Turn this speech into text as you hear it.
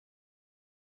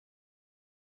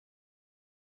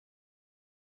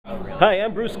Hi,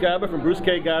 I'm Bruce Garber from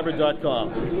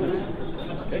brucekgarber.com.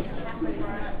 Okay.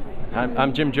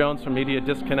 I'm Jim Jones from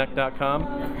MediaDisconnect.com.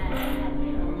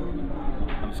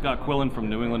 I'm Scott Quillen from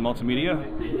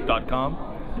NewEnglandMultimedia.com.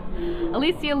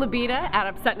 Alicia Labita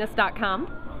at upsetness.com.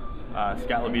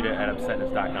 Scott Labita at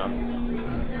upsetness.com.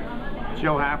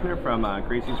 Joe Hafner from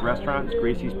Gracie's Restaurants,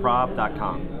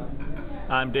 graciesprov.com.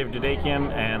 I'm David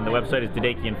Didakian, and the website is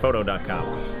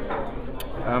didakianphoto.com.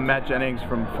 I'm Matt Jennings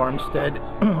from Farmstead,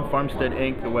 Farmstead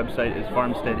Inc. The website is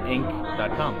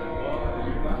farmsteadinc.com.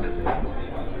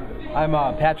 I'm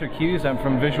Patrick Hughes. I'm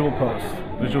from Visual Post,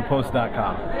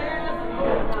 visualpost.com.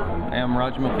 I am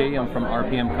Roger McKee. I'm from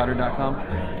rpmcutter.com.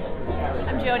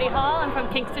 I'm Jody Hall. I'm from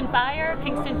Kingston Fire,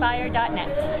 kingstonfire.net.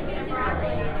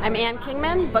 I'm Ann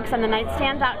Kingman,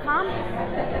 booksonthenightstand.com.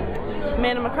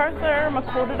 Amanda MacArthur,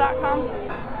 Makoda.com.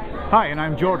 Hi, and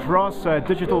I'm George Ross,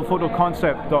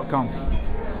 digitalphotoconcept.com.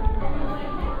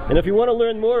 And if you want to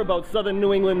learn more about Southern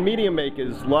New England media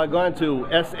makers, log on to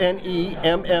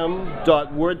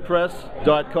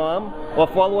snemm.wordpress.com or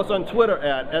follow us on Twitter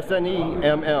at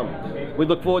snemm. We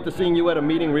look forward to seeing you at a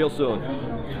meeting real soon.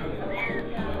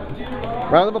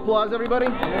 Round of applause, everybody.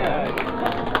 Yeah.